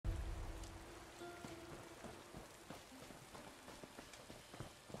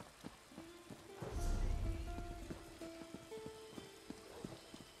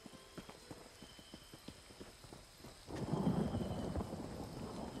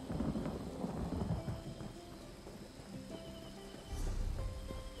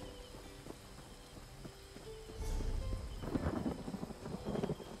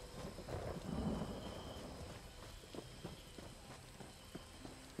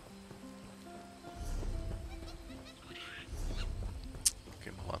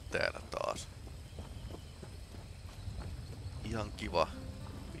kiva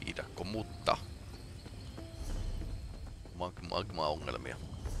viidakko, mutta magma-ongelmia.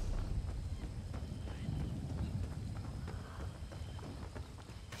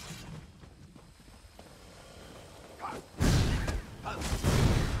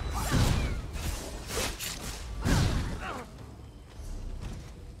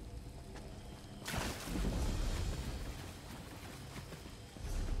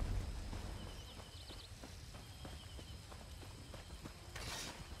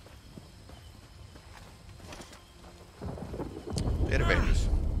 Tervehdys.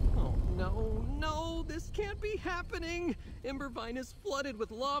 Oh no, this can't be happening! Embervine is flooded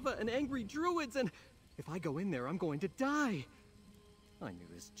with lava and angry druids, and if I go in there, I'm going to die. I knew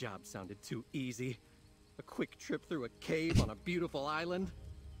this job sounded too easy. A quick trip through a cave on a beautiful island.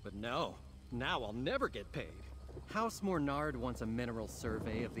 But no, now I'll never get paid. House Mornard wants a mineral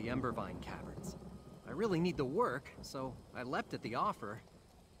survey of the Embervine caverns. I really need the work, so I leapt at the offer.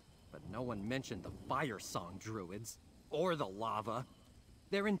 But no one mentioned the Firesong druids. Or the lava.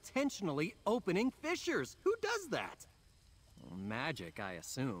 They're intentionally opening fissures. Who does that? Magic, I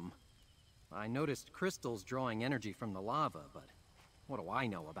assume. I noticed crystals drawing energy from the lava, but what do I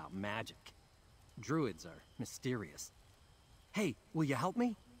know about magic? Druids are mysterious. Hey, will you help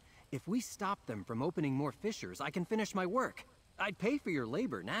me? If we stop them from opening more fissures, I can finish my work. I'd pay for your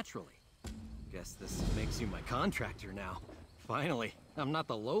labor, naturally. Guess this makes you my contractor now. Finally, I'm not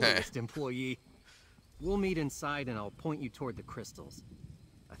the lowest employee. We'll meet inside and I'll point you toward the crystals.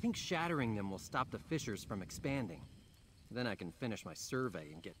 I think shattering them will stop the fissures from expanding. Then I can finish my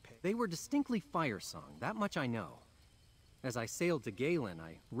survey and get paid. They were distinctly Firesong, that much I know. As I sailed to Galen,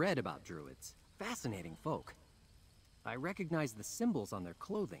 I read about druids. Fascinating folk. I recognized the symbols on their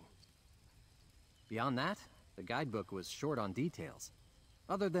clothing. Beyond that, the guidebook was short on details.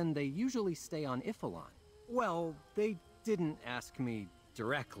 Other than they usually stay on Ifalon. Well, they didn't ask me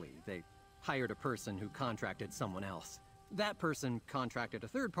directly. They hired a person who contracted someone else. That person contracted a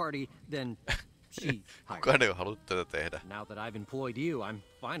third party, then she hired Kukaan ei halua tätä tehdä. Now that I've employed you, I'm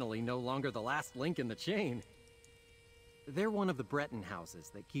finally no longer the last link in the chain. They're one of the Breton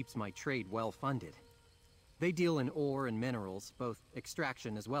houses that keeps my trade well funded. They deal in ore and minerals, both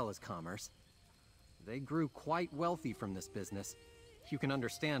extraction as well as commerce. They grew quite wealthy from this business. You can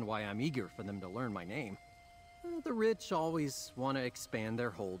understand why I'm eager for them to learn my name. The rich always want to expand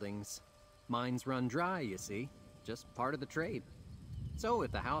their holdings. Mines run dry, you see. Just part of the trade. So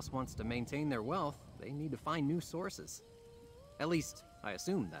if the house wants to maintain their wealth, they need to find new sources. At least, I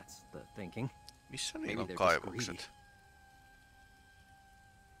assume that's the thinking. Missä niillä on kaivokset?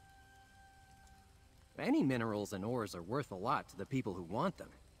 Any minerals and ores are worth a lot to the people who want them.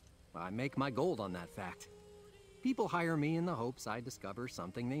 I make my gold on that fact. People hire me in the hopes I discover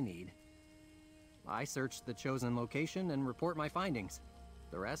something they need. I search the chosen location and report my findings.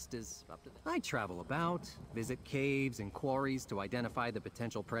 The rest is up to them. I travel about, visit caves and quarries to identify the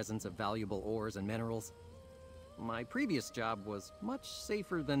potential presence of valuable ores and minerals. My previous job was much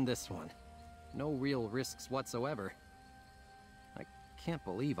safer than this one. No real risks whatsoever. I can't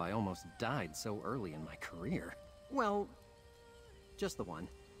believe I almost died so early in my career. Well, just the one.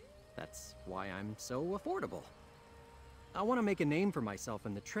 That's why I'm so affordable. I want to make a name for myself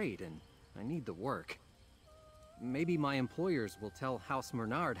in the trade, and I need the work. Maybe my employers will tell House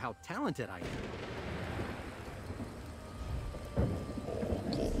Mornard how talented I am.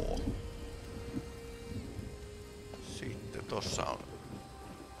 Ok. Sitten tossa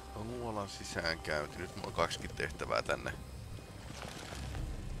on luolan sisäänkäynti. Nyt mulla on 20 tehtävää tänne.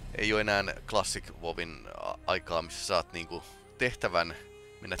 Ei oo enää Classic WoWin aikaa, missä saat niinku tehtävän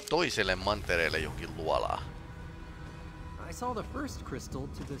mennä toiselle mantereelle johonkin luolaan. I saw the first crystal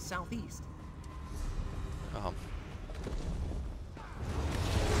to the southeast. Aha.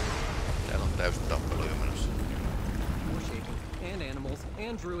 Täällä on täysin tappelu jo menossa. More shaking, and animals,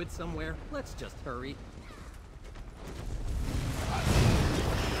 and druids somewhere. Let's just hurry.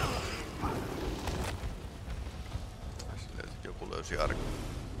 Joku löysi arkun.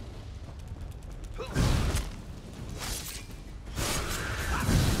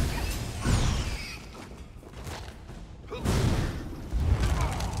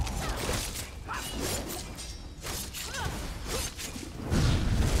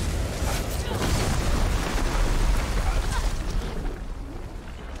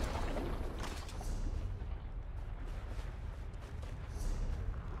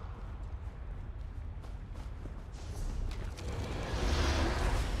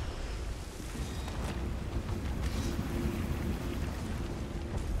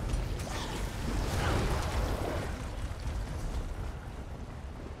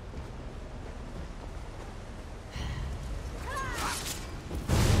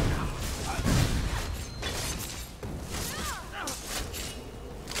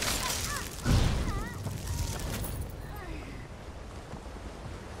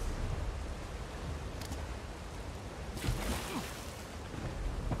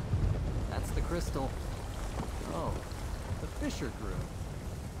 crystal. Oh, the fissure grew.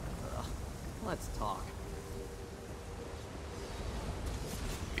 Ugh, let's talk.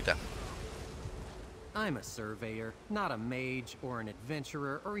 Mitä? I'm a surveyor, not a mage or an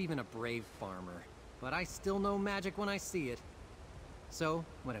adventurer or even a brave farmer. But I still know magic when I see it. So,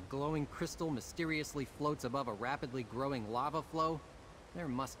 when a glowing crystal mysteriously floats above a rapidly growing lava flow, there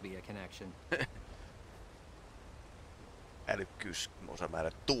must be a connection.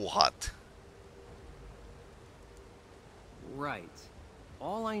 Älykkyysosamäärä 1000. Right.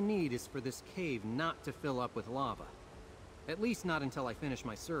 All I need is for this cave not to fill up with lava. At least not until I finish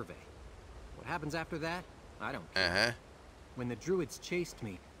my survey. What happens after that? I don't care. When the druids chased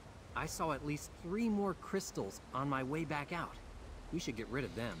me, I saw at least 3 more crystals on my way back out. We should get rid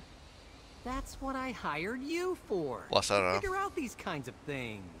of them. That's what I hired you for. To figure out these kinds of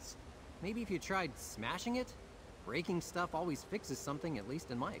things. Maybe if you tried smashing it? Breaking stuff always fixes something, at least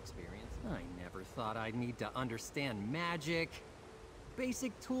in my experience. I never thought I'd need to understand magic.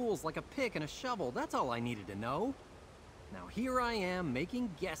 Basic tools like a pick and a shovel, that's all I needed to know. Now here I am making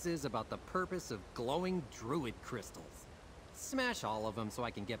guesses about the purpose of glowing druid crystals. Smash all of them so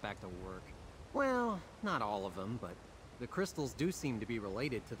I can get back to work. Well, not all of them, but the crystals do seem to be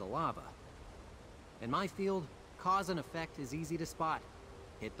related to the lava. In my field, cause and effect is easy to spot.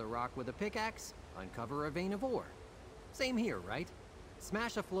 Hit the rock with a pickaxe, uncover a vein of ore. Same here, right?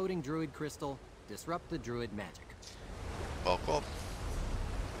 Smash a floating druid crystal, disrupt the druid magic. Okay.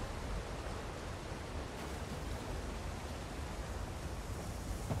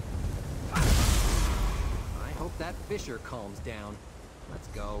 I hope that fissure calms down. Let's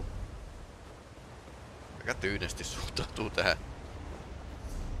go. Aika tyynesti suhtautuu tähän.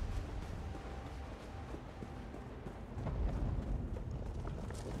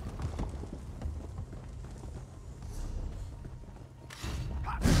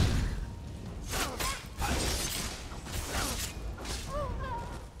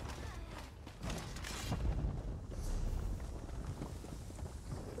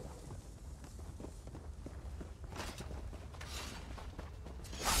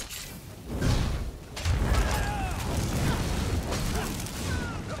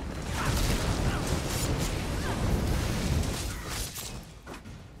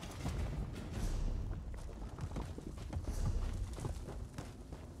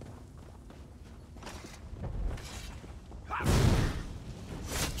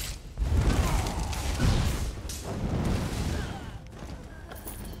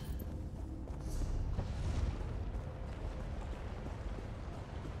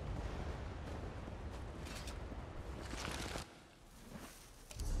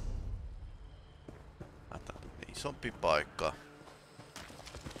 Isompi paikka.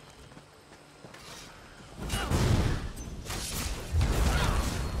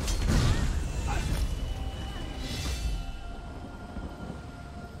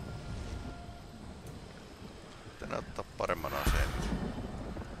 Tänään ottaa paremman aseen.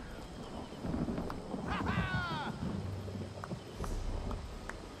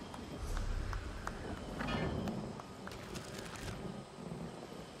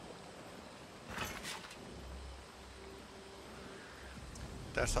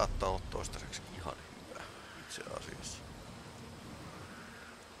 Tää saattaa olla toistaiseksi ihan hyvä itse asiassa.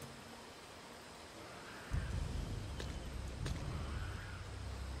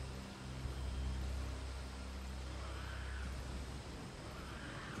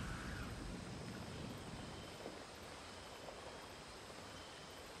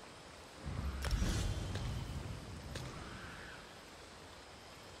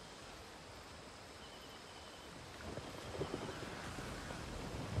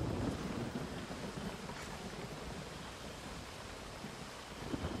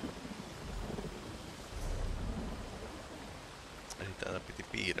 Täällä piti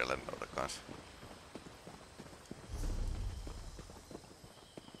piirrellä noita kanssa.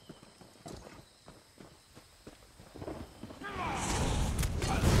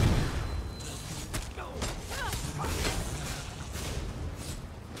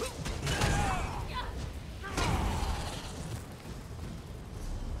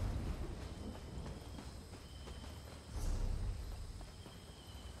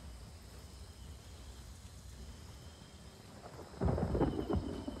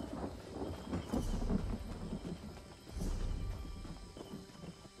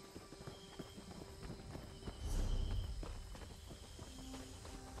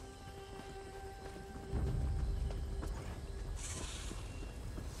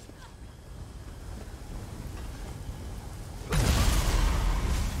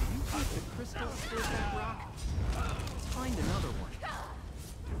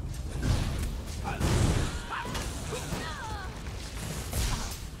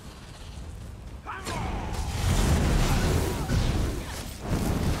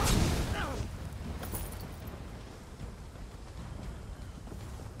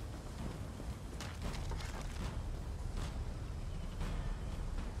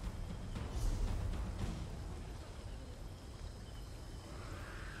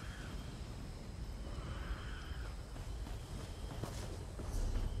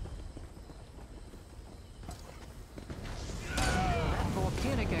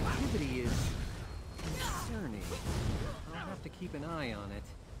 volcanic activity is concerning. I'll have to keep an eye on it.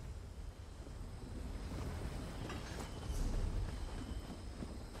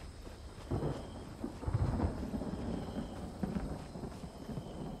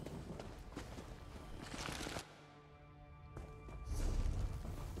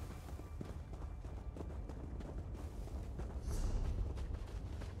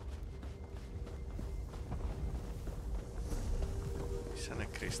 Missä ne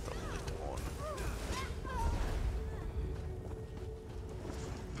kristallit on?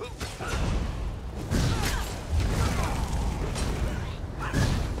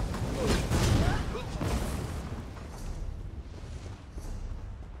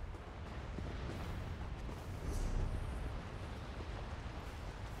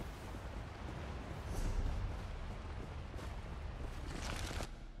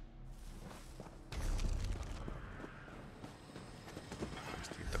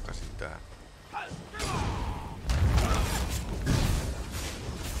 Takaisin tähän.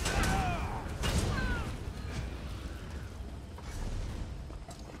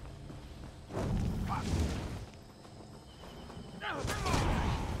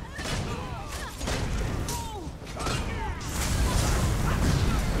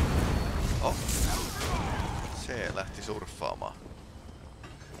 Oh. Se lähti surffaamaan.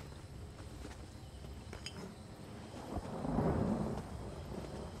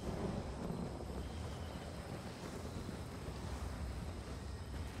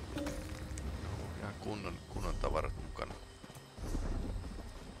 Kunnon tavarat mukana.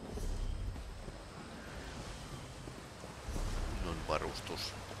 Kunnon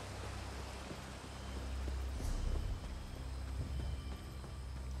varustus.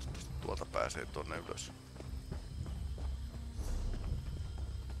 Tuolta pääsee tonne ylös.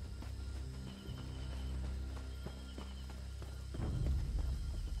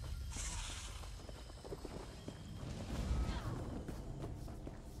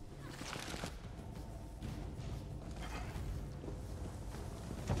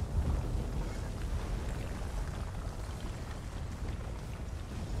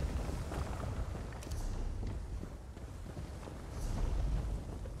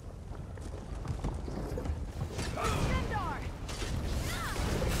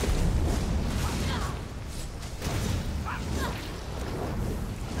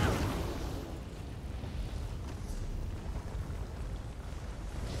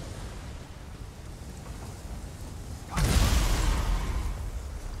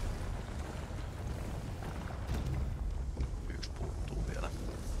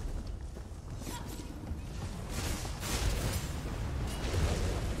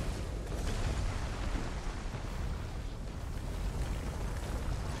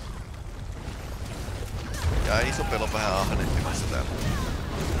 Ja iso pelo on vähän ahnehtimassa täällä.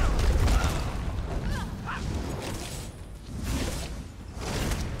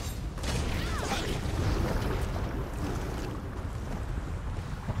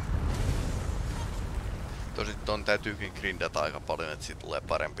 Tosin ton täytyykin grindata aika paljon, että siitä tulee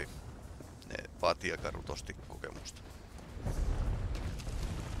parempi. Ne vaatii aika rutosti kokemusta.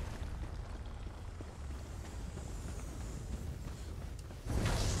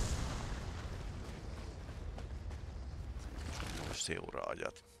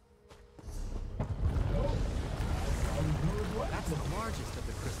 Seuraajat. That's the largest of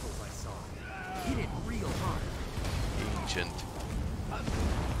the crystals I saw. Hit it real hard. Ancient.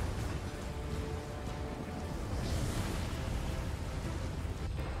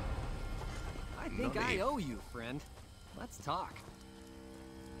 I think I owe you, friend. Let's talk.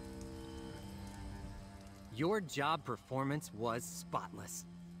 Your job performance was spotless.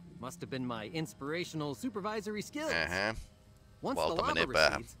 Must have been my inspirational supervisory skills. Once the lava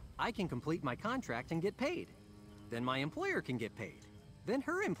recedes, I can complete my contract and get paid. Then my employer can get paid. Then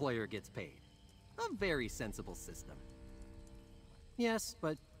her employer gets paid. A very sensible system. Yes,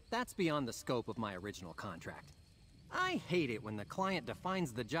 but that's beyond the scope of my original contract. I hate it when the client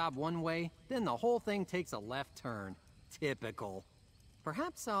defines the job one way, then the whole thing takes a left turn. Typical.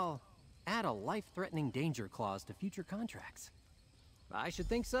 Perhaps I'll add a life-threatening danger clause to future contracts. I should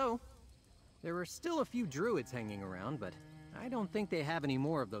think so. There are still a few druids hanging around, but I don't think they have any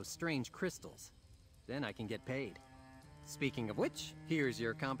more of those strange crystals. Then I can get paid. Speaking of which, here's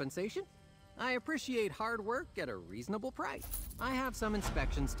your compensation. I appreciate hard work at a reasonable price. I have some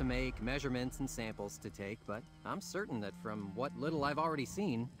inspections to make, measurements and samples to take, but I'm certain that from what little I've already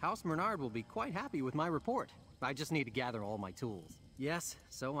seen, House Bernard will be quite happy with my report. I just need to gather all my tools. Yes,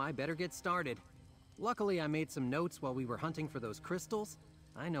 so I better get started. Luckily, I made some notes while we were hunting for those crystals.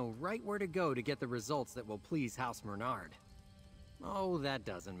 I know right where to go to get the results that will please House Bernard. Oh, that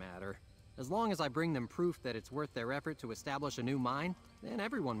doesn't matter. As long as I bring them proof that it's worth their effort to establish a new mine, then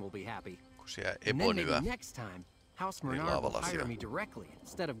everyone will be happy. And then maybe next time, House Bernard will hire me directly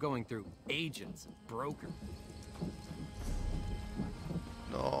instead of going through agents and brokers.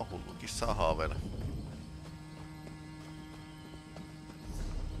 No, hullukin saa haaveilla.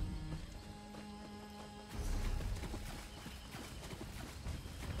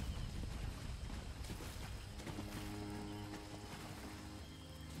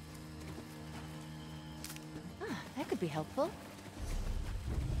 That could be helpful.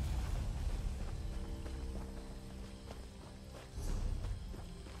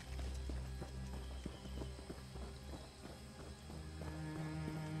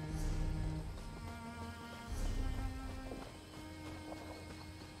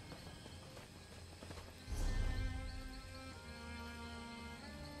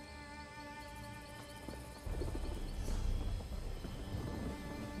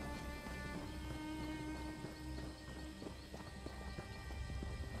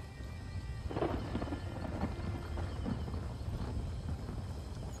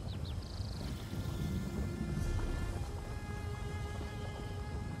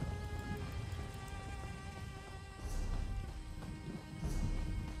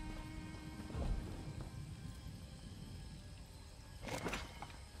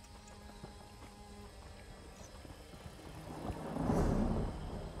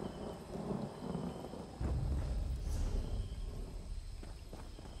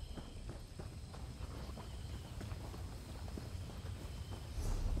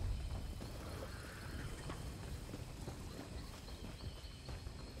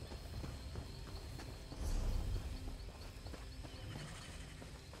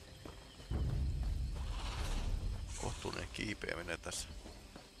 Kohtuullinen kiipeäminen tässä.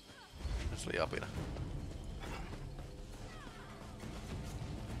 Tässä oli apina.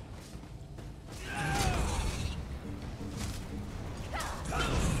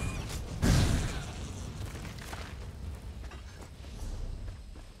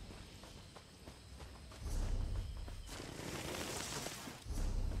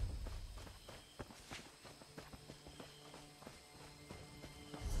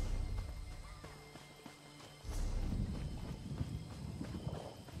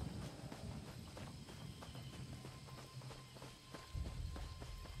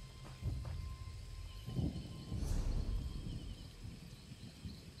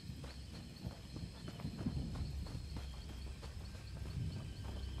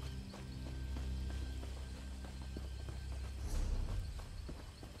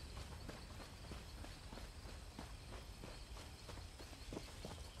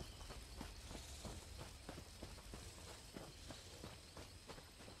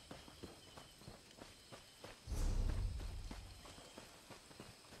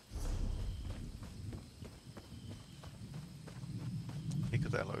 Eikö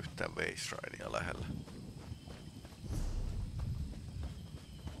täällä ole yhtään Waysrinea lähellä?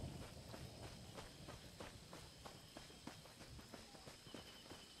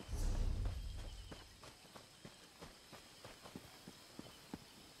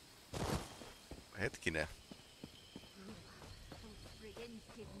 Hetkinen.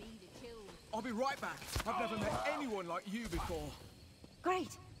 I'll be right back. I've never met anyone like you before.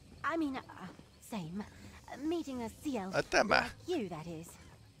 Great. I mean, same. Meeting a sea elf Tämä. like you, that is.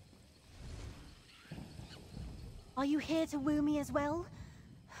 Are you here to woo me as well?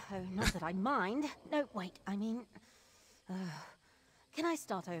 Oh, not that I'd mind. No, wait, I mean... Can I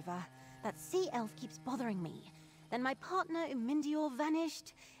start over? That sea elf keeps bothering me. Then my partner, Mindior,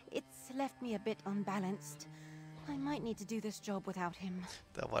 vanished. It's left me a bit unbalanced. I might need to do this job without him.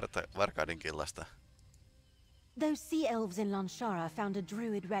 Tää on varkaiden killasta. Those sea elves in Lanshara found a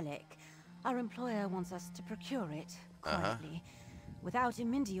druid relic. Our employer wants us to procure it, quietly. Without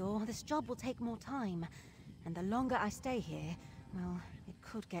Mindior, this job will take more time. And the longer I stay here, well, it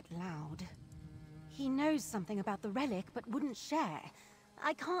could get loud. He knows something about the relic, but wouldn't share.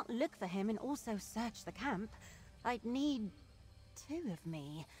 I can't look for him and also search the camp. I'd need 2 of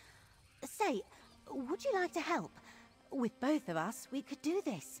me. Say, would you like to help? With both of us, we could do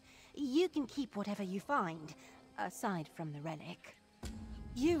this. You can keep whatever you find, aside from the relic.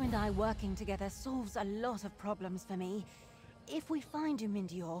 You and I working together solves a lot of problems for me. If we find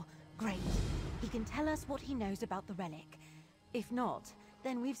Mindior, great. He can tell us what he knows about the relic. If not,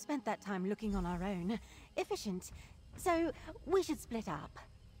 then we've spent that time looking on our own. Efficient. So, we should split up.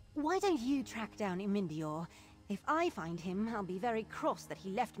 Why don't you track down Mindior? If I find him, I'll be very cross that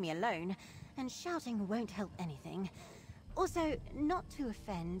he left me alone, and shouting won't help anything. Also, not to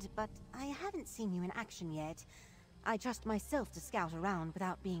offend, but I haven't seen you in action yet. I trust myself to scout around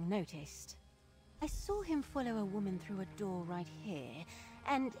without being noticed. I saw him follow a woman through a door right here,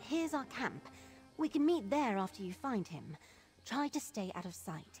 and here's our camp. We can meet there after you find him. Try to stay out of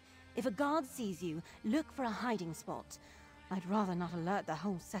sight. If a guard sees you, look for a hiding spot. I'd rather not alert the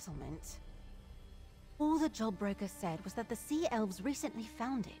whole settlement. All the job broker said was that the Sea Elves recently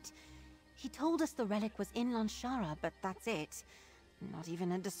found it. He told us the relic was in Lanshara, but that's it. Not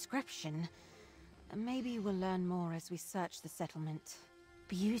even a description. Maybe we'll learn more as we search the settlement.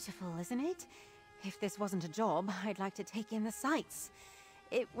 Beautiful, isn't it? If this wasn't a job, I'd like to take in the sights.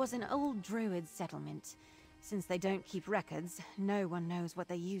 It was an old druid settlement. Since they don't keep records, no one knows what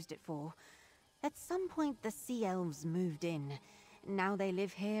they used it for. At some point, the Sea Elves moved in. Now they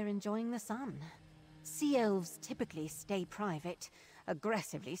live here enjoying the sun. Sea Elves typically stay private,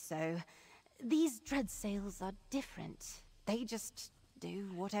 aggressively so. These dreadsails are different. They just do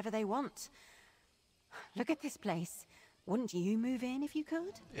whatever they want. Look at this place. Wouldn't you move in if you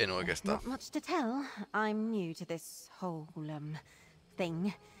could? En oikeastaan. Not much to tell. I'm new to this whole,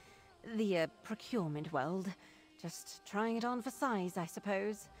 thing. The, procurement world. Just trying it on for size, I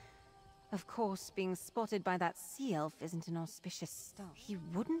suppose. Of course, being spotted by that sea elf isn't an auspicious start. He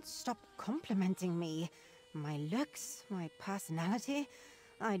wouldn't stop complimenting me. My looks, my personality.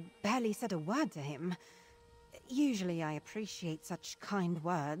 I'd barely said a word to him. Usually I appreciate such kind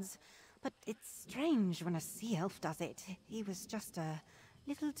words, but it's strange when a sea elf does it. He was just a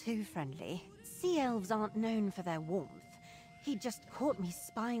little too friendly. Sea elves aren't known for their warmth. He just caught me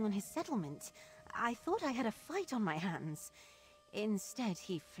spying on his settlement. I thought I had a fight on my hands. Instead,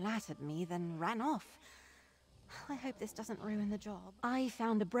 he flattered me, then ran off. I hope this doesn't ruin the job. I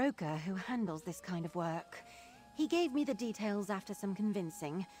found a broker who handles this kind of work. He gave me the details after some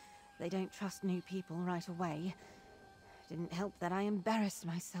convincing. They don't trust new people right away. Didn't help that I embarrassed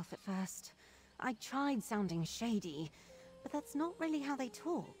myself at first. I tried sounding shady, but that's not really how they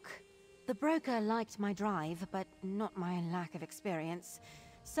talk. The broker liked my drive, but not my lack of experience.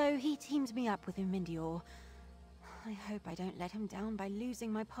 So he teamed me up with Umindior. I hope I don't let him down by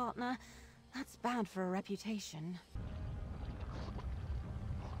losing my partner. That's bad for a reputation.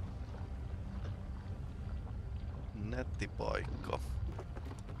 Nätti paikka.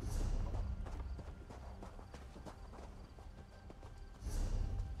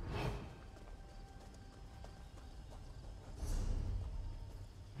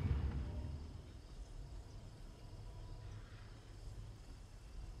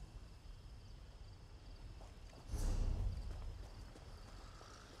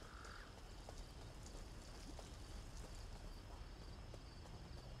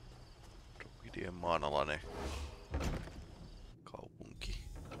 Druidien maanalainen kaupunki,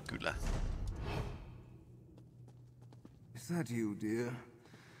 kylä. Is that you, dear?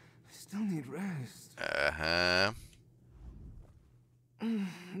 I still need rest.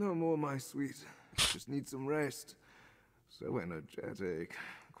 No more, my sweet. Just need some rest. So energetic.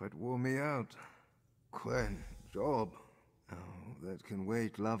 Quite wore me out. Quite job. Oh, that can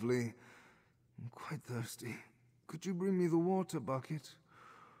wait, lovely. I'm quite thirsty. Could you bring me the water bucket?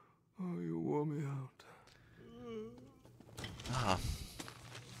 Oh, you wore me out. Aha.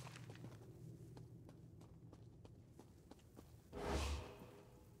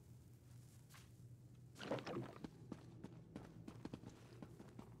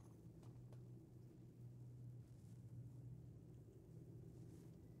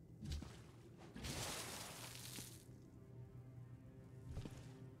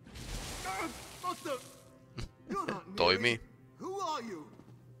 What the? You're not Toimii. Mary. Who are you?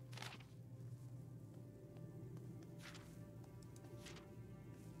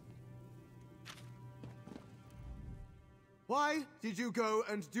 Why did you go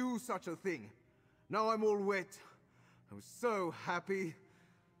and do such a thing? Now I'm all wet. I was so happy.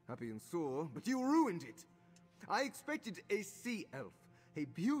 Happy and sore, but you ruined it. I expected a sea elf. A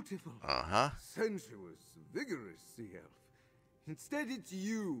beautiful, sensuous, vigorous sea elf. Instead it's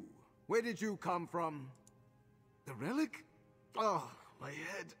you. Where did you come from? The relic? Oh, my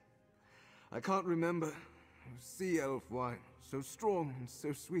head. I can't remember. Sea elf wine. So strong and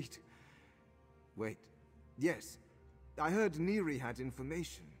so sweet. Wait. Yes. I heard Neri had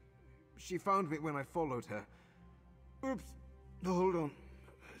information. She found me when I followed her. Oops. Hold on.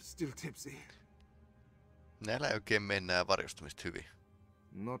 Still tipsy. Näillä ei oikein mene nää varjostumista hyvin.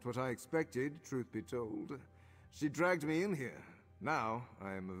 Not what I expected, truth be told. She dragged me in here. Now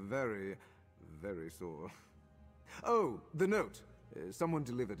I am very, very sore. Oh, the note. Someone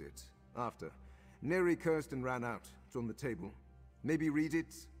delivered it. After. Neri cursed and ran out. It's on the table. Maybe read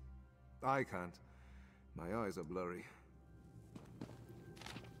it? I can't. My eyes are blurry.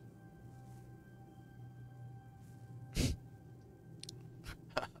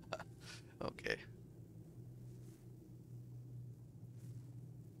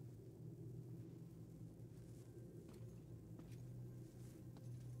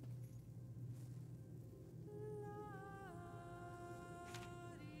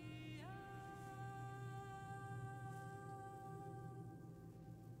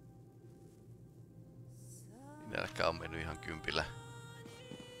 ehkä on mennyt ihan kympillä.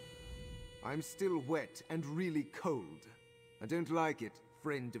 I'm still wet and really cold. I don't like it,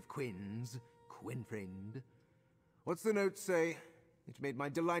 friend of Quinn's. Quinn friend. What's the note say? It made my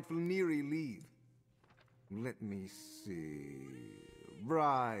delightful Neary leave. Let me see.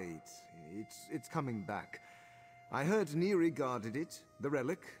 Right. It's coming back. I heard Neary guarded it, the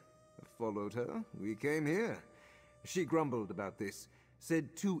relic. I followed her. We came here. She grumbled about this.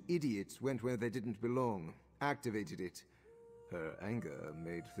 Said 2 idiots went where they didn't belong. Activated it. Her anger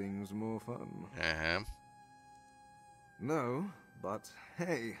made things more fun. No, but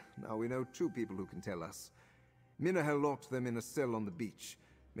hey, now we know 2 people who can tell us. Minahel locked them in a cell on the beach.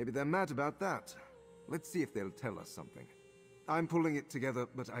 Maybe they're mad about that. Let's see if they'll tell us something. I'm pulling it together,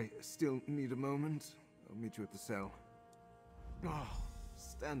 but I still need a moment. I'll meet you at the cell. Oh,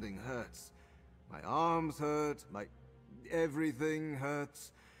 standing hurts. My arms hurt, my everything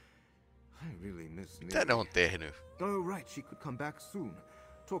hurts. I really miss Neary. Mitä ne on tehnyt? Oh, right, she could come back soon.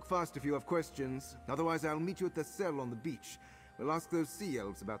 Talk fast if you have questions. Otherwise, I'll meet you at the cell on the beach. We'll ask those sea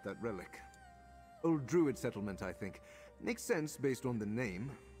elves about that relic. Old druid settlement, I think. Makes sense based on the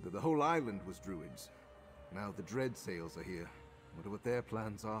name, that the whole island was druids. Now the dread sails are here. Wonder what their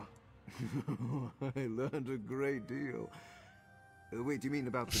plans are. I learned a great deal. Wait, you mean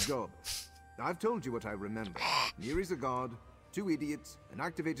about the job? I've told you what I remember. Neary's a god, 2 idiots, an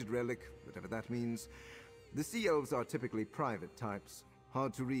activated relic, whatever that means. The sea elves are typically private types,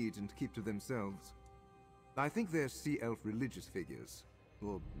 hard to read and keep to themselves. I think they're sea elf religious figures.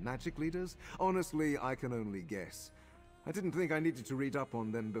 Or magic leaders? Honestly, I can only guess. I didn't think I needed to read up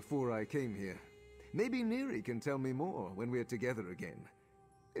on them before I came here. Maybe Neary can tell me more when we're together again.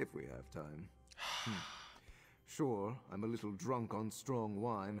 If we have time. Sure, I'm a little drunk on strong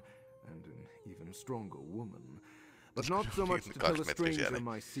wine, and an even stronger woman. But not so much to tell a stranger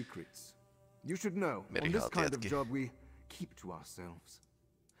my secrets. You should know, on this kind of job we keep to ourselves.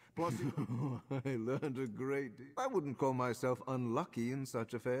 Plus, I learned a great deal. I wouldn't call myself unlucky in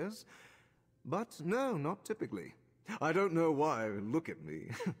such affairs. But no, not typically. I don't know why. Look at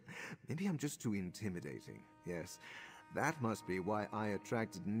me. Maybe I'm just too intimidating. Yes, that must be why I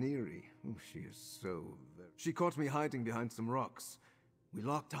attracted Neary. Oh, she is so very... She caught me hiding behind some rocks. We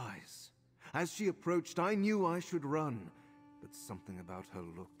locked eyes. As she approached, I knew I should run. But something about her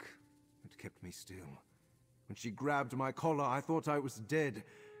look, it kept me still. When she grabbed my collar, I thought I was dead.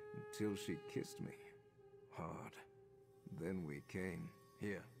 Until she kissed me. Hard. Then we came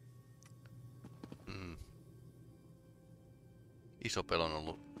here. Iso pelo on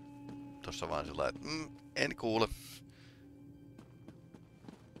ollut tossa vaan sillä että en kuule.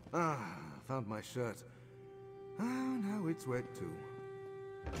 Found my shirt. Oh, now it's wet too.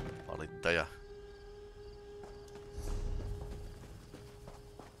 Valittaja.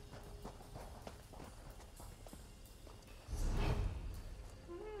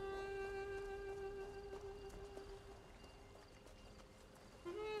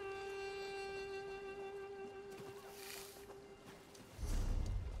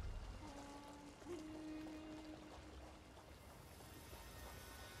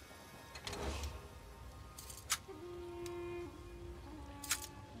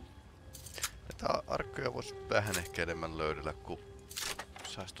 Näitä arkkoja vois vähän ehkä enemmän löydellä, kun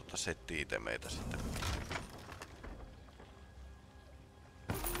sais setti-itemeitä sitten.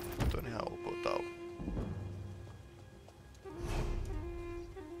 Tuo on ihan ok tau.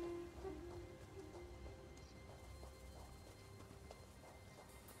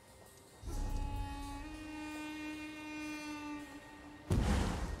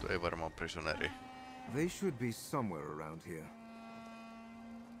 Tuo ei varmaan prisoneri. They should be somewhere around here.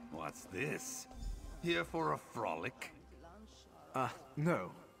 What's this? Here for a frolic?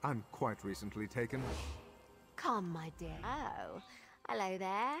 No. I'm quite recently taken. Come, my dear. Oh, hello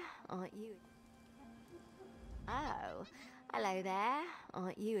there. Aren't you? Oh, hello there.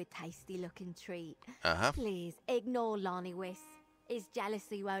 Aren't you a tasty-looking treat? Please ignore Lonnie Wiss. His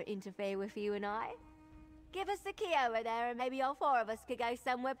jealousy won't interfere with you and I. Give us the key over there, and maybe all 4 of us could go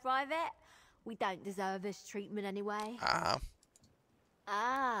somewhere private. We don't deserve this treatment anyway.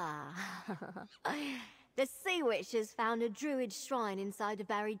 The Sea Witches found a druid shrine inside a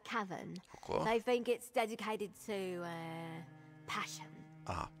buried cavern. Okay. They think it's dedicated to, passion.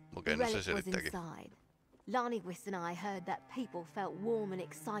 Okay, The no se relic was selittääkin. inside. Larnywis and I heard that people felt warm and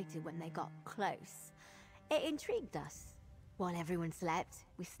excited when they got close. It intrigued us. While everyone slept,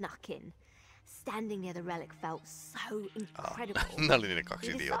 we snuck in. Standing near the relic felt so incredible. Nää oli niiden 2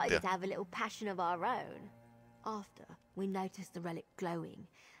 We idioottia. decided to have a little passion of our own. After, we noticed the relic glowing.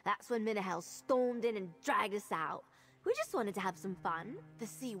 That's when Minahel stormed in and dragged us out. We just wanted to have some fun. The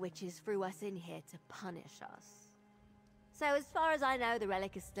Sea Witches threw us in here to punish us. So as far as I know, the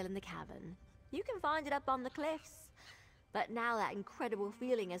relic is still in the cavern. You can find it up on the cliffs. But now that incredible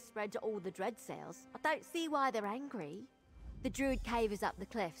feeling has spread to all the Dreadsails, I don't see why they're angry. The Druid Cave is up the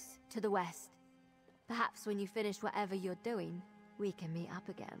cliffs, to the west. Perhaps when you finish whatever you're doing, we can meet up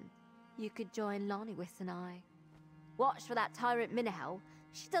again. You could join Lonnie-Whis and I. Watch for that tyrant Minahel.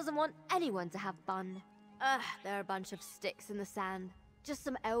 She doesn't want anyone to have fun. Ugh, they're a bunch of sticks in the sand. Just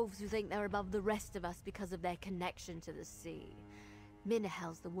some elves who think they're above the rest of us because of their connection to the sea.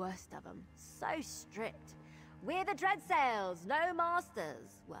 Minahel's the worst of them. So strict. We're the Dreadsails, no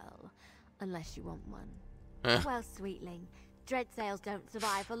masters. Well, unless you want one. Well, sweetling, Dreadsails don't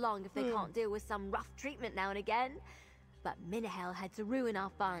survive for long if they can't deal with some rough treatment now and again. But Minahel had to ruin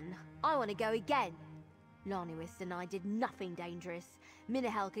our fun. I want to go again. Lonnie-Whis and I did nothing dangerous.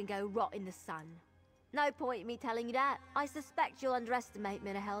 Minahel can go rot in the sun. No point in me telling you that. I suspect you'll underestimate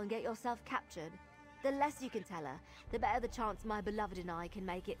Minahel and get yourself captured. The less you can tell her, the better the chance my beloved and I can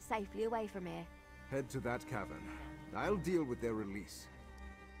make it safely away from here. Head to that cavern. I'll deal with their release.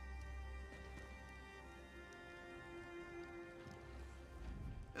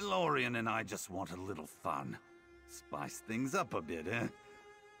 Lorien and I just want a little fun. Spice things up a bit, eh?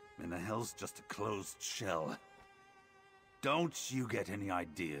 Minahel's just a closed shell. Don't you get any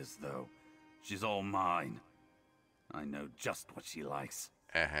ideas, though. She's all mine. I know just what she likes.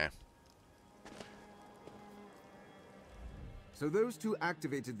 So those two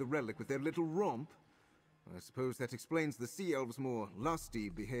activated the relic with their little romp? I suppose that explains the Sea Elves' more lusty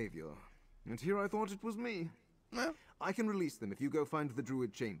behavior. And here I thought it was me. Well, I can release them if you go find the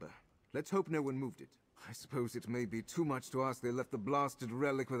Druid chamber. Let's hope no one moved it. I suppose it may be too much to ask they left the blasted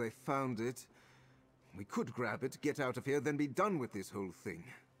relic where they found it. We could grab it, get out of here, then be done with this whole thing.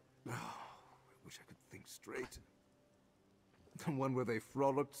 Oh, I wish I could think straight. The one where they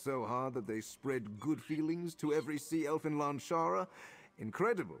frolicked so hard that they spread good feelings to every sea elf in Lanshara?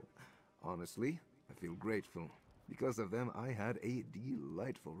 Incredible. Honestly, I feel grateful. Because of them, I had a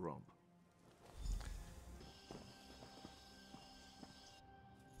delightful romp.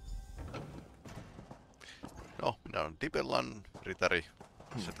 no, minä olen Tipellan ritari.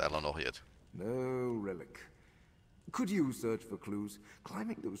 Missä täällä on ohjeet? No relic. Could you search for clues?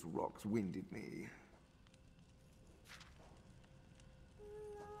 Climbing those rocks winded me.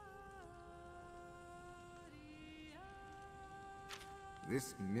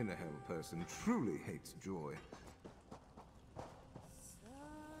 This Minahel person truly hates joy.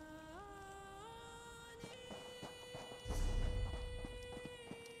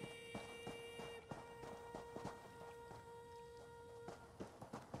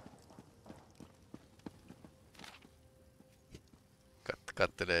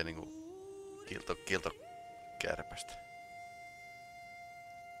 Kattelee niinku kieltokärpästä.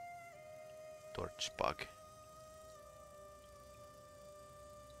 Torchbug.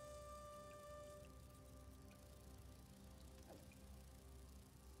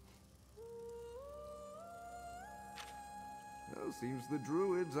 Well, seems the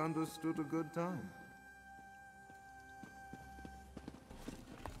druids understood a good time.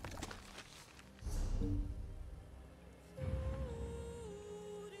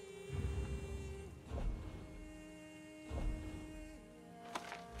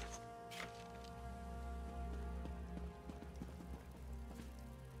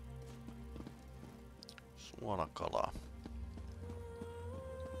 Suolakalaa.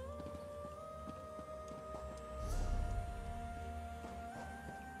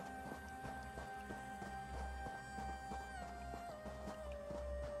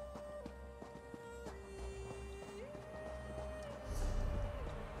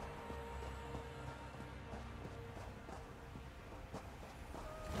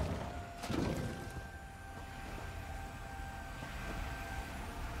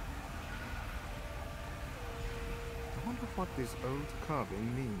 What this old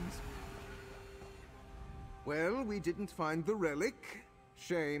carving means. Well, we didn't find the relic.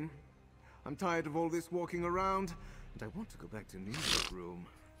 Shame. I'm tired of all this walking around, and I want to go back to Ninja's room.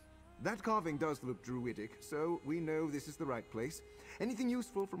 That carving does look druidic, so we know this is the right place. Anything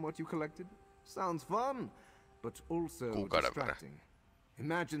useful from what you collected? Sounds fun, but also distracting.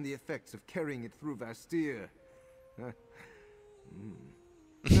 Imagine the effects of carrying it through Vastir.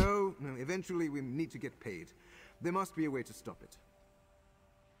 No, eventually we need to get paid. There must be a way to stop it.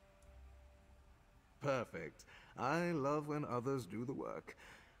 Perfect. I love when others do the work.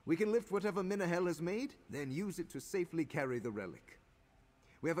 We can lift whatever Minahel has made, then use it to safely carry the relic.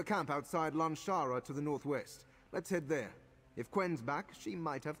 We have a camp outside Lanshara to the northwest. Let's head there. If Qwen's back, she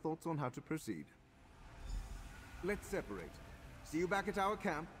might have thoughts on how to proceed. Let's separate. See you back at our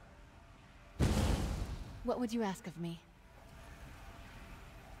camp. What would you ask of me?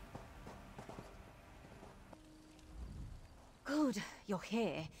 Good, you're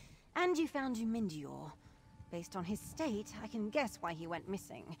here. And you found Umindior. Based on his state, I can guess why he went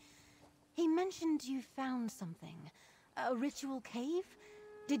missing. He mentioned you found something. A ritual cave?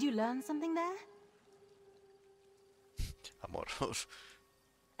 Did you learn something there? Amorous.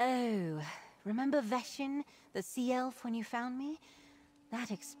 Oh, remember Veshin, the sea elf, when you found me?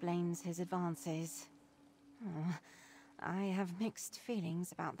 That explains his advances. Oh, I have mixed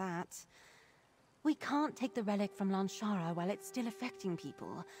feelings about that. We can't take the relic from Lanshara while it's still affecting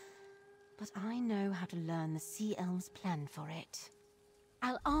people. But I know how to learn the sea elves' plan for it.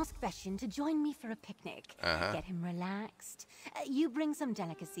 I'll ask Veshin to join me for a picnic. Get him relaxed. You bring some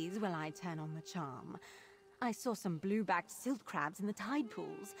delicacies while I turn on the charm. I saw some blue-backed silt crabs in the tide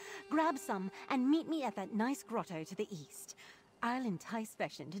pools. Grab some and meet me at that nice grotto to the east. I'll entice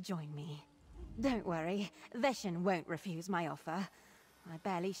Veshin to join me. Don't worry, Veshin won't refuse my offer. I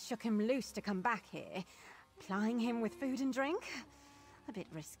barely shook him loose to come back here. Plying him with food and drink? A bit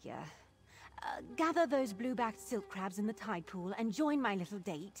riskier. Gather those blue-backed silt crabs in the tide pool and join my little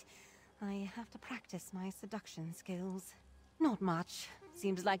date. I have to practice my seduction skills. Not much.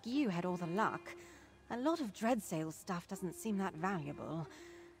 Seems like you had all the luck. A lot of Dreadsail stuff doesn't seem that valuable.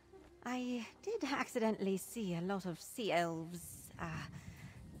 I did accidentally see a lot of sea elves,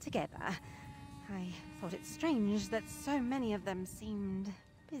 together. I thought it strange that so many of them seemed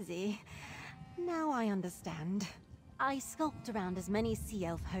busy. Now I understand. I skulked around as many sea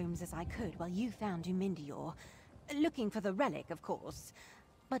elf homes as I could while you found Umindior. Looking for the relic, of course.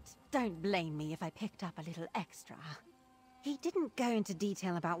 But don't blame me if I picked up a little extra. He didn't go into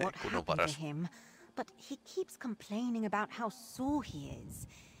detail about what happened to him, but he keeps complaining about how sore he is.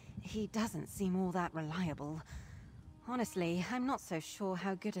 He doesn't seem all that reliable. Honestly, I'm not so sure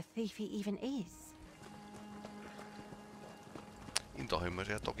how good a thief he even is.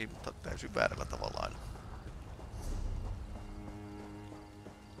 Intohimoisia toki, mutta täysin väärällä tavalla aina.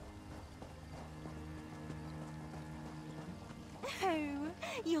 Oh,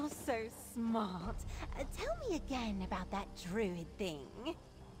 you're so smart. Tell me again about that druid thing.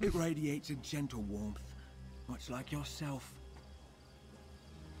 It radiates a gentle warmth, much like yourself.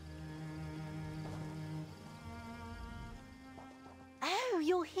 Oh,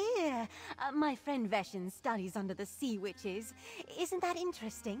 you're here. My friend Veshin studies under the sea witches. Isn't that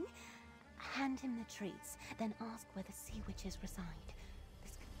interesting? Hand him the treats, then ask where the sea witches reside.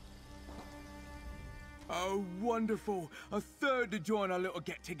 Oh, wonderful! A third to join our little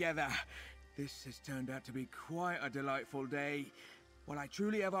get-together. This has turned out to be quite a delightful day. Well, I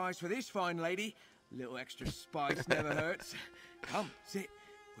truly have eyes for this fine lady. A little extra spice never hurts. Come, sit.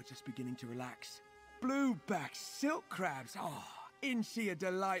 We're just beginning to relax. Blue-backed silk crabs. Oh, isn't she a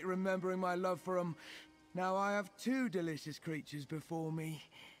delight remembering my love for them? Now I have two delicious creatures before me.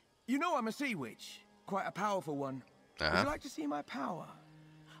 You know I'm a sea witch. Quite a powerful one. Would you like to see my power?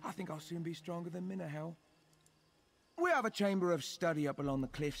 I think I'll soon be stronger than Minahel. We have a chamber of study up along the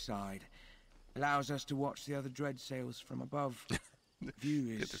cliffside. Allows us to watch the other dreadsails from above.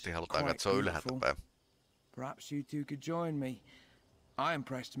 View is quite beautiful. Perhaps you two could join me. I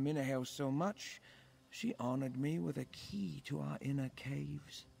impressed Minahel so much, she honored me with a key to our inner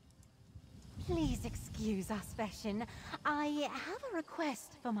caves. Please excuse us, Veshin. I have a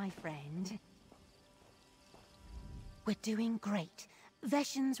request for my friend. We're doing great.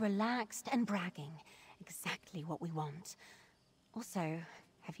 Veshin's relaxed and bragging. Exactly what we want. Also,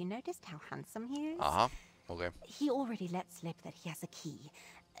 have you noticed how handsome he is? Okay. He already let slip that he has a key.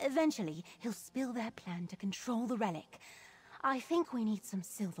 Eventually, he'll spill their plan to control the relic. I think we need some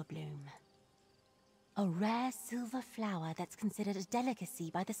silver bloom. A rare silver flower that's considered a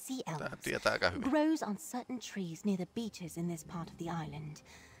delicacy by the sea elves. Grows on certain trees near the beaches in this part of the island.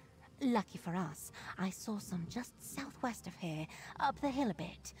 Lucky for us, I saw some just southwest of here, up the hill a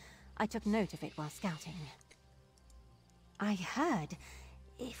bit. I took note of it while scouting. I heard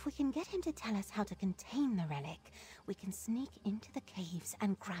if we can get him to tell us how to contain the relic, we can sneak into the caves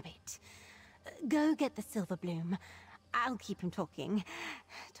and grab it. Go get the silver bloom. I'll keep him talking.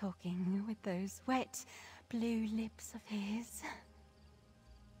 Talking with those wet, blue lips of his.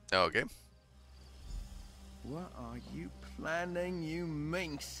 Okay. What are you planning, you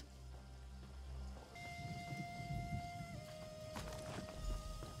minx?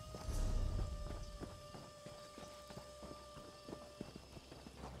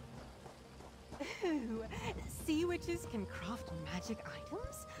 Ooh, sea witches can craft magic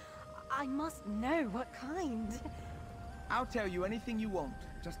items? I must know what kind. I'll tell you anything you want,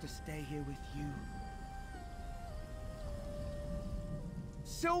 just to stay here with you.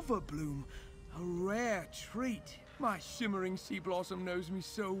 Silver bloom, a rare treat. My shimmering sea blossom knows me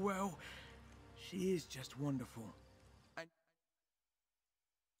so well. She is just wonderful.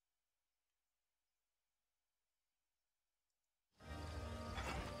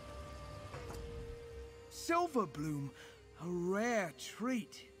 silver bloom. A rare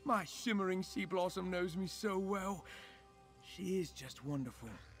treat. My shimmering sea blossom knows me so well. She is just wonderful.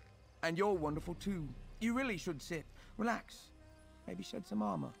 And you're wonderful too. You really should sit, relax, maybe shed some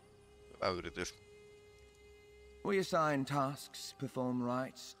armor. Yritys. We assign tasks, perform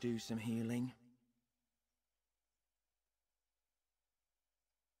rites, do some healing.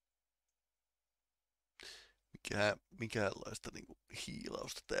 Mikäänlaista niinku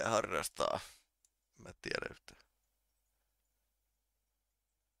hiilausta tää harrastaa? Mä en tiedä yhtään.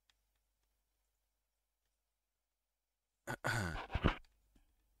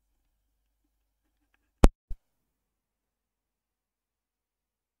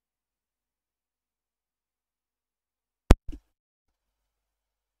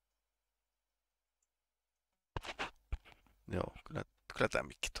 Joo, kyllä tää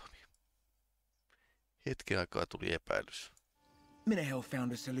mikki toimii. Hetken aikaa tuli epäilys. Minahel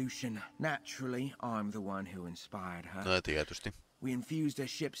found a solution. Naturally, I'm the one who inspired her. No tietysti. We infused her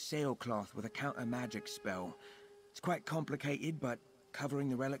ship's sailcloth with a counter-magic spell. It's quite complicated, but covering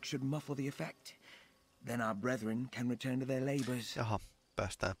the relic should muffle the effect. Then our brethren can return to their labors. Jaha,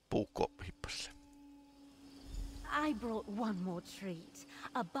 päästään puukkohippasille. I brought one more treat.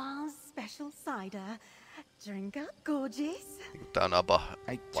 A bar's special cider. Drink up, gorgeous. Tää on Aba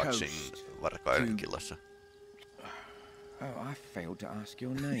Watsin varkaiden killassa. Oh, I failed to ask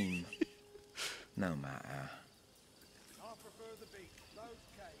your name. No matter.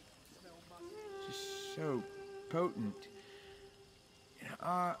 Just so potent.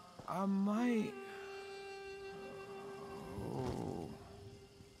 I might... Oh.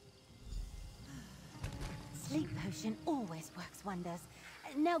 Sleep potion always works wonders.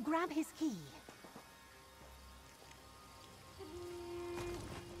 Now grab his key.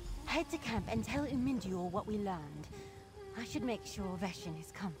 Head to camp and tell Umindior what we learned. I should make sure Veshin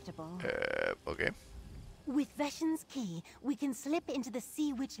is comfortable. Okay. With Veshin's key, we can slip into the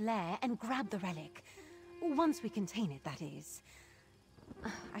Sea Witch lair and grab the relic. Once we contain it, that is.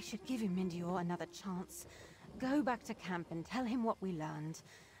 I should give Umindior another chance. Go back to camp and tell him what we learned.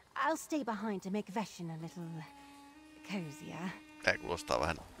 I'll stay behind to make Veshin a little... cozier. Tää kuulostaa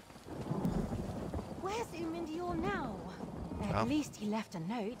vähän... Where's Umindior now? At least he left a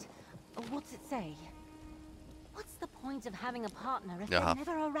note. What's it say? What's the point of having a partner if they're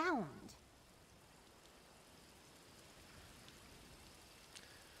never around?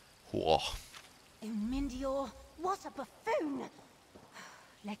 Huo. Umindior, what a buffoon!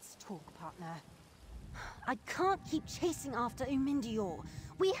 Let's talk, partner. I can't keep chasing after Umindior.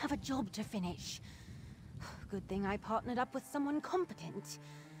 We have a job to finish. Good thing I partnered up with someone competent.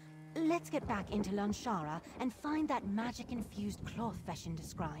 Let's get back into Lanshara and find that magic-infused cloth Veshin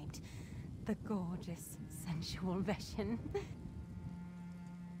described. The gorgeous, sensual Veshin.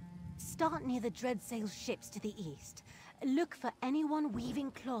 Start near the Dreadsail's ships to the east. Look for anyone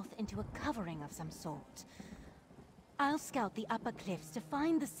weaving cloth into a covering of some sort. I'll scout the upper cliffs to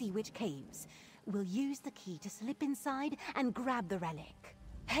find the Sea Witch caves. We'll use the key to slip inside and grab the relic.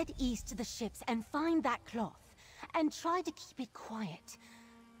 Head east to the ships and find that cloth. And try to keep it quiet.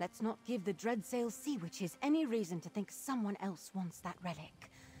 Let's not give the Dreadsail Sea Witches any reason to think someone else wants that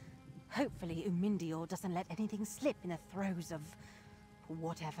relic. Hopefully Umindior doesn't let anything slip in the throes of...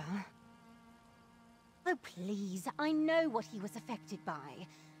 whatever. Oh please, I know what he was affected by.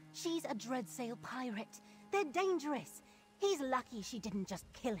 She's a Dreadsail pirate. They're dangerous. He's lucky she didn't just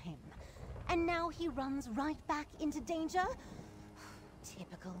kill him. And now he runs right back into danger?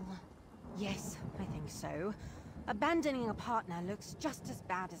 Typical. Yes, I think so. Abandoning a partner looks just as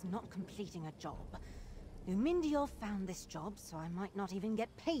bad as not completing a job. Umindior found this job, so I might not even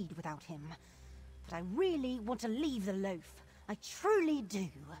get paid without him. But I really want to leave the loaf. I truly do.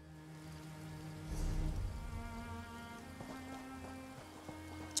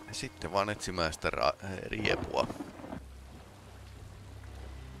 Sitten vaan etsimään sitä riepua.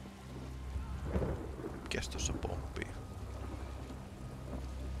 Mikäs tossa pomppii?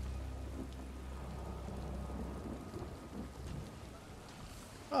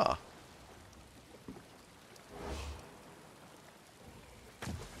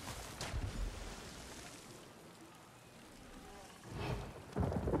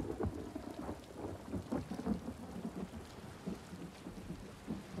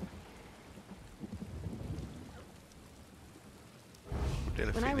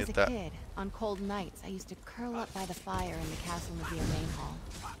 When I was a kid, on cold nights, I used to curl up by the fire in the Castle Navier main hall.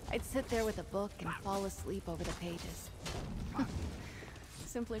 I'd sit there with a book and fall asleep over the pages.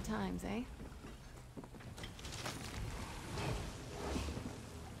 Simpler times, eh?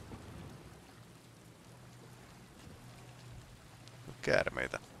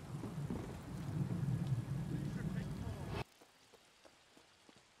 Käärmeitä.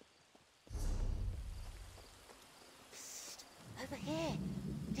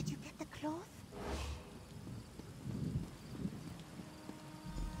 Did you get the cloth?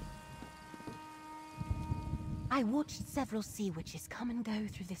 I watched several sea witches come and go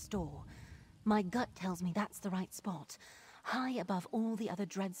through this door. My gut tells me that's the right spot, high above all the other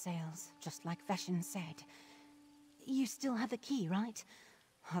dread sails, just like Veshin said. You still have the key, right?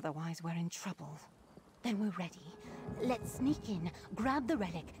 Otherwise we're in trouble. Then we're ready. Let's sneak in, grab the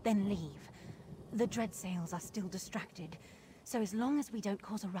relic, then leave. The dread sails are still distracted, so as long as we don't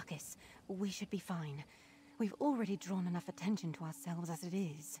cause a ruckus, we should be fine. We've already drawn enough attention to ourselves as it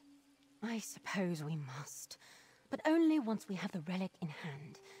is. I suppose we must, but only once we have the relic in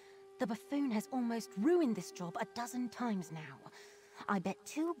hand. The buffoon has almost ruined this job a dozen times now. I bet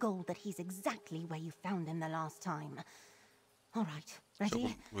 2 gold that he's exactly where you found him the last time. All right, ready?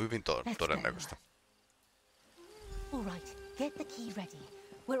 Se on hyvin todennäköistä. All right, get the key ready.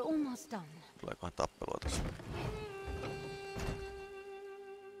 We're almost done. Tuleekohan tappelua tässä?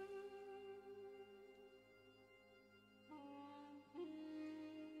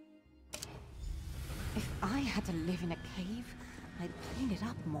 If I had to live in a cave, I'd clean it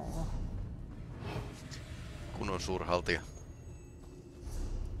up more. Kunnon suurhaltija.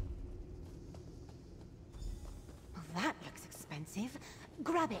 Well, that looks expensive.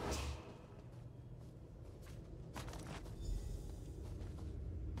 Grab it.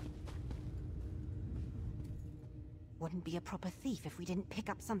 Wouldn't be a proper thief if we didn't pick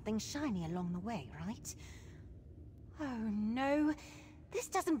up something shiny along the way, right? Oh no, this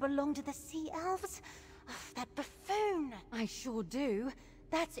doesn't belong to the sea elves. Oh, that buffoon! I sure do.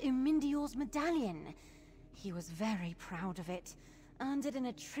 That's Umindior's medallion. He was very proud of it. Earned it in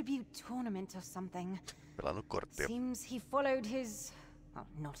a tribute tournament or something. Pelannut korttia. Seems he followed his... well,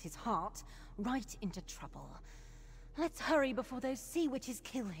 not his heart, right into trouble. Let's hurry before those sea witches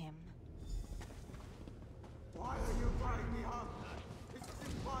kill him. Why are you tying me up? This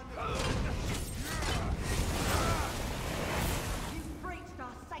isn't fun. You breached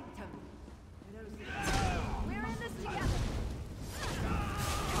our sanctum. We're in this together.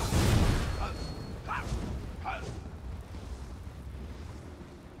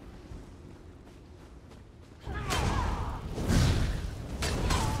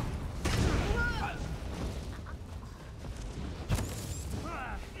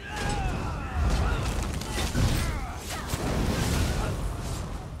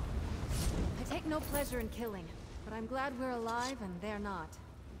 I take no pleasure in killing, but I'm glad we're alive and they're not.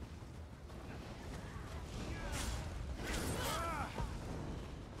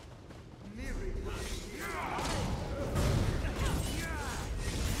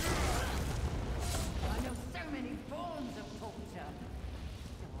 I know so many forms of torture.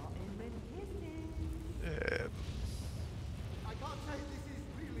 Starting with kisses. I can't say this is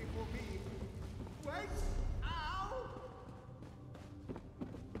really for me. Wait! Ow!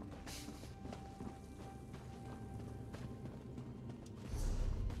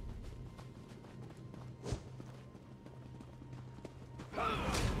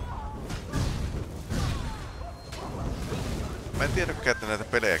 Mä en tiedä, että näitä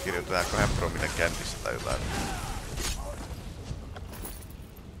pelejä kirjoitetaanko Prominen kännissä tai jotain.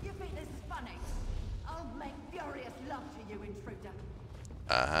 You think this is funny? I'll make furious love to you, intruder.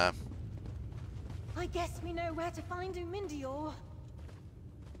 I guess we know where to find Umindior.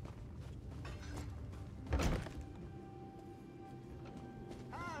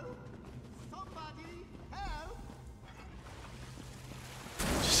 Help! Somebody! Help!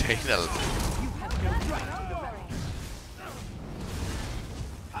 Seinällä. You have no right to the relic.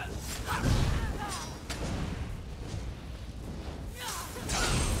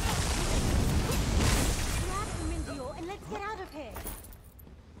 Grab Umindior and let's get out of here.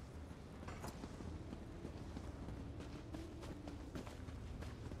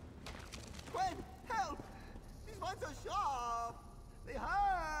 Gwen! Help! These ones are sharp! They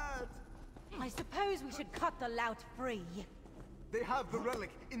hurt! I suppose we should cut the lout free. They have the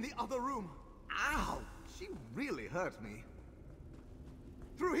relic in the other room. Ow! She really hurt me.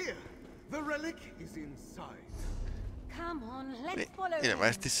 Through here! The relic is inside. Come on, let's follow him.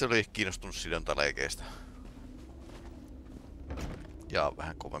 Ilmeisesti se oli kiinnostunut sidontaleikeistä. Ja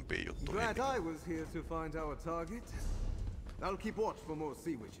vähän kovempia juttuja. Glad I was here to find our target. I'll keep watch for more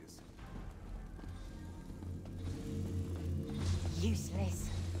sea witches.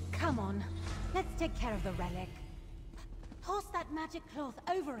 Useless. Come on, let's take care of the relic. Toss that magic cloth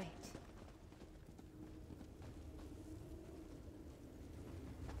over it.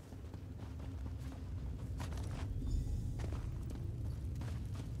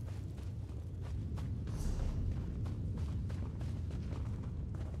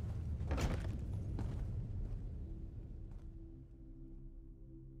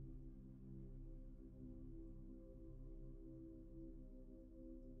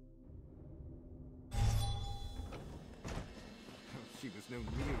 no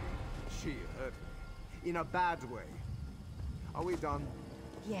Neri. She hurt me. In a bad way. Are we done?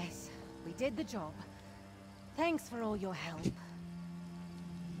 Yes, we did the job. Thanks for all your help.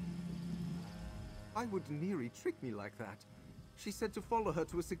 Why would Neri trick me like that? She said to follow her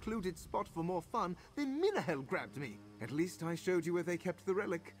to a secluded spot for more fun, then Minahel grabbed me. At least I showed you where they kept the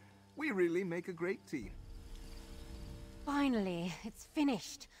relic. We really make a great team. Finally, it's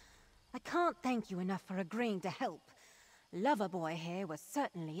finished. I can't thank you enough for agreeing to help. Loverboy here was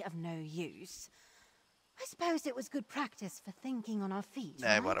certainly of no use. I suppose it was good practice for thinking on our feet,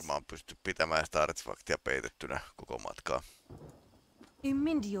 Ei right? varmaan pysty pitämään sitä artefaktia peitettynä koko matkaa.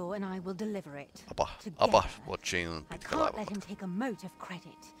 Umindior and I will deliver it. Apa, watching I pitkä can't let him laivamatka. take a mote of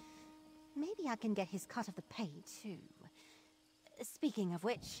credit. Maybe I can get his cut of the pay, too. Speaking of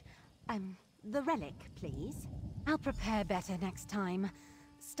which, the relic, please. I'll prepare better next time.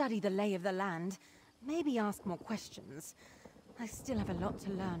 Study the lay of the land. Maybe ask more questions. I still have a lot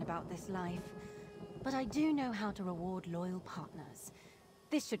to learn about this life. But I do know how to reward loyal partners.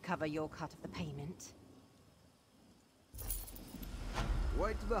 This should cover your cut of the payment.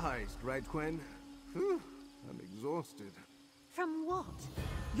 Quite the heist, right, Quen? Whew, I'm exhausted. From what?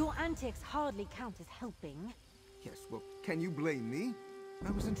 Your antics hardly count as helping. Yes, well, can you blame me?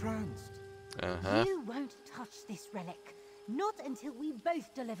 I was entranced. You won't touch this relic. Not until we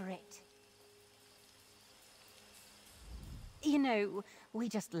both deliver it. You know, we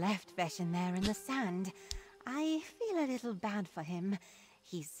just left Veshin there in the sand. I feel a little bad for him.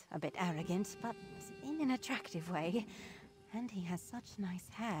 He's a bit arrogant, but in an attractive way. And he has such nice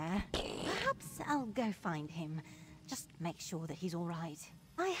hair. Perhaps I'll go find him. Just make sure that he's all right.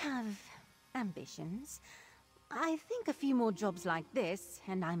 I have ambitions. I think a few more jobs like this,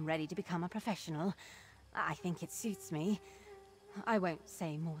 and I'm ready to become a professional. I think it suits me. I won't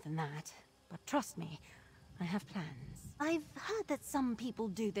say more than that, but trust me, I have plans. I've heard that some people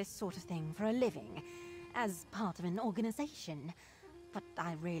do this sort of thing for a living, as part of an organization. But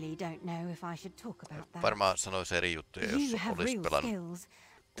I really don't know if I should talk about that. Varmaan sanoisi eri juttuja, jos olisi pelannut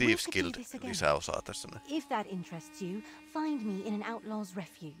Thieves Guild lisäosaa tässä. If that interests you, find me in an outlaw's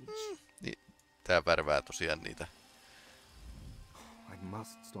refuge. Niin, tää värvää tosiaan niitä. I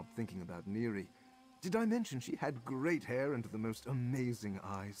must stop thinking about Neri. Did I mention she had great hair and the most amazing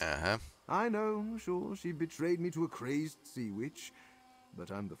eyes? I know, sure, she betrayed me to a crazed sea witch, but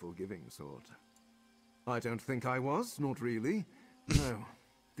I'm the forgiving sort. I don't think I was, not really. No,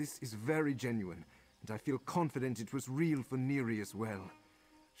 this is very genuine, and I feel confident it was real for Neri as well.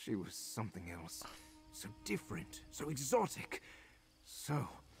 She was something else. So different, so exotic, so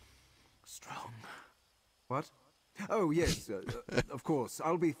strong. What? Oh, yes, of course,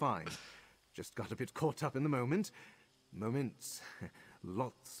 I'll be fine. Just got a bit caught up in the moment. Moments.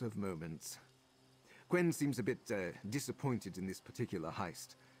 Lots of moments. Gwen seems a bit disappointed in this particular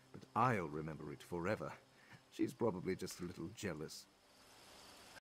heist, but I'll remember it forever. She's probably just a little jealous.